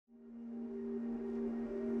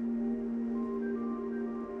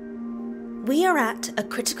We are at a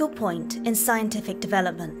critical point in scientific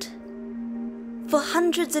development. For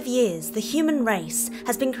hundreds of years, the human race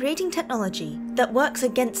has been creating technology that works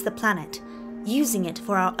against the planet, using it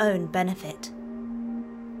for our own benefit.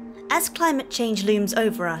 As climate change looms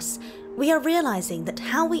over us, we are realizing that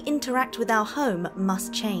how we interact with our home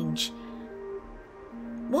must change.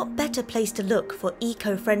 What better place to look for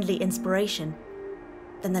eco-friendly inspiration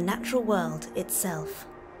than the natural world itself?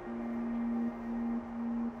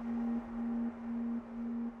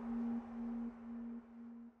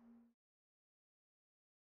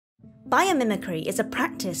 Biomimicry is a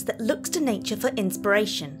practice that looks to nature for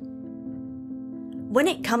inspiration. When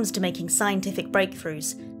it comes to making scientific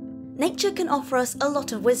breakthroughs, nature can offer us a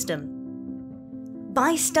lot of wisdom.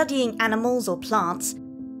 By studying animals or plants,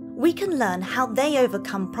 we can learn how they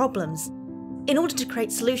overcome problems in order to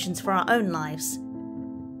create solutions for our own lives.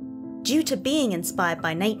 Due to being inspired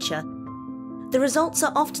by nature, the results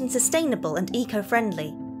are often sustainable and eco-friendly,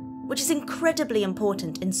 which is incredibly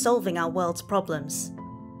important in solving our world's problems.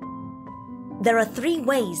 There are three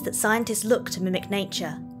ways that scientists look to mimic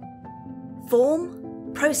nature: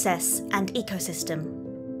 form, process, and ecosystem.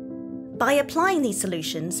 By applying these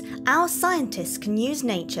solutions, our scientists can use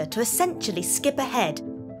nature to essentially skip ahead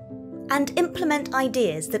and implement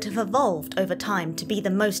ideas that have evolved over time to be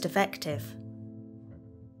the most effective.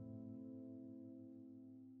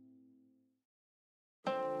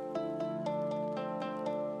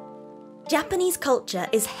 Japanese culture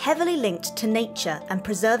is heavily linked to nature and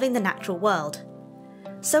preserving the natural world.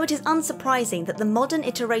 So it is unsurprising that the modern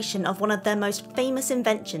iteration of one of their most famous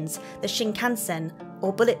inventions, the Shinkansen,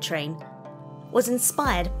 or bullet train, was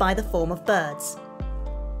inspired by the form of birds.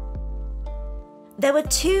 There were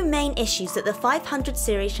two main issues that the 500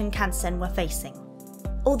 series Shinkansen were facing.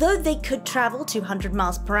 Although they could travel 200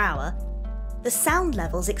 miles per hour, the sound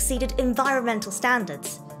levels exceeded environmental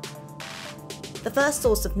standards. The first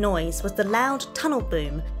source of noise was the loud tunnel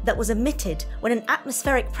boom that was emitted when an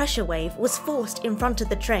atmospheric pressure wave was forced in front of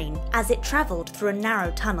the train as it travelled through a narrow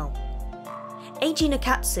tunnel. Eiji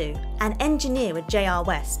Nakatsu, an engineer with JR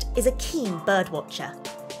West, is a keen birdwatcher.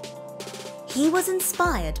 He was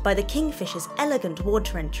inspired by the Kingfisher's elegant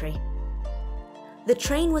water entry. The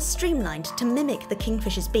train was streamlined to mimic the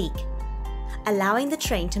Kingfisher's beak, allowing the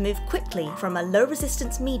train to move quickly from a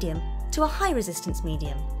low-resistance medium to a high-resistance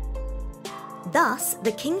medium. Thus,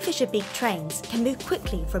 the Kingfisher beak trains can move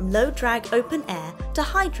quickly from low-drag open air to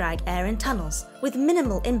high-drag air in tunnels with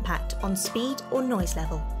minimal impact on speed or noise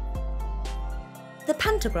level. The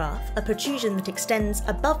pantograph, a protrusion that extends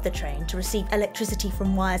above the train to receive electricity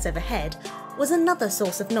from wires overhead, was another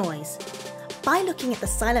source of noise. By looking at the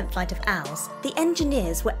silent flight of owls, the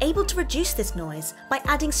engineers were able to reduce this noise by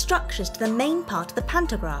adding structures to the main part of the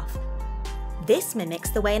pantograph. This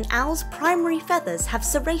mimics the way an owl's primary feathers have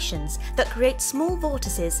serrations that create small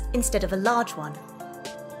vortices instead of a large one.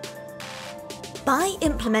 By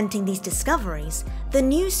implementing these discoveries, the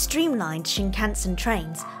new streamlined Shinkansen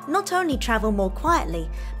trains not only travel more quietly,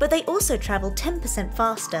 but they also travel 10%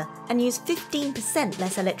 faster and use 15%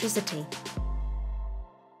 less electricity.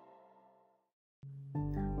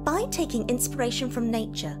 By taking inspiration from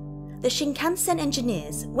nature, the Shinkansen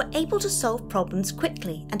engineers were able to solve problems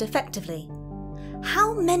quickly and effectively.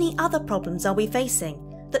 How many other problems are we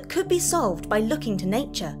facing that could be solved by looking to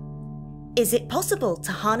nature? Is it possible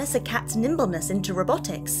to harness a cat's nimbleness into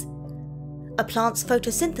robotics? A plant's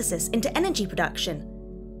photosynthesis into energy production?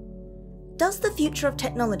 Does the future of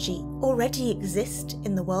technology already exist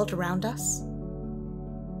in the world around us?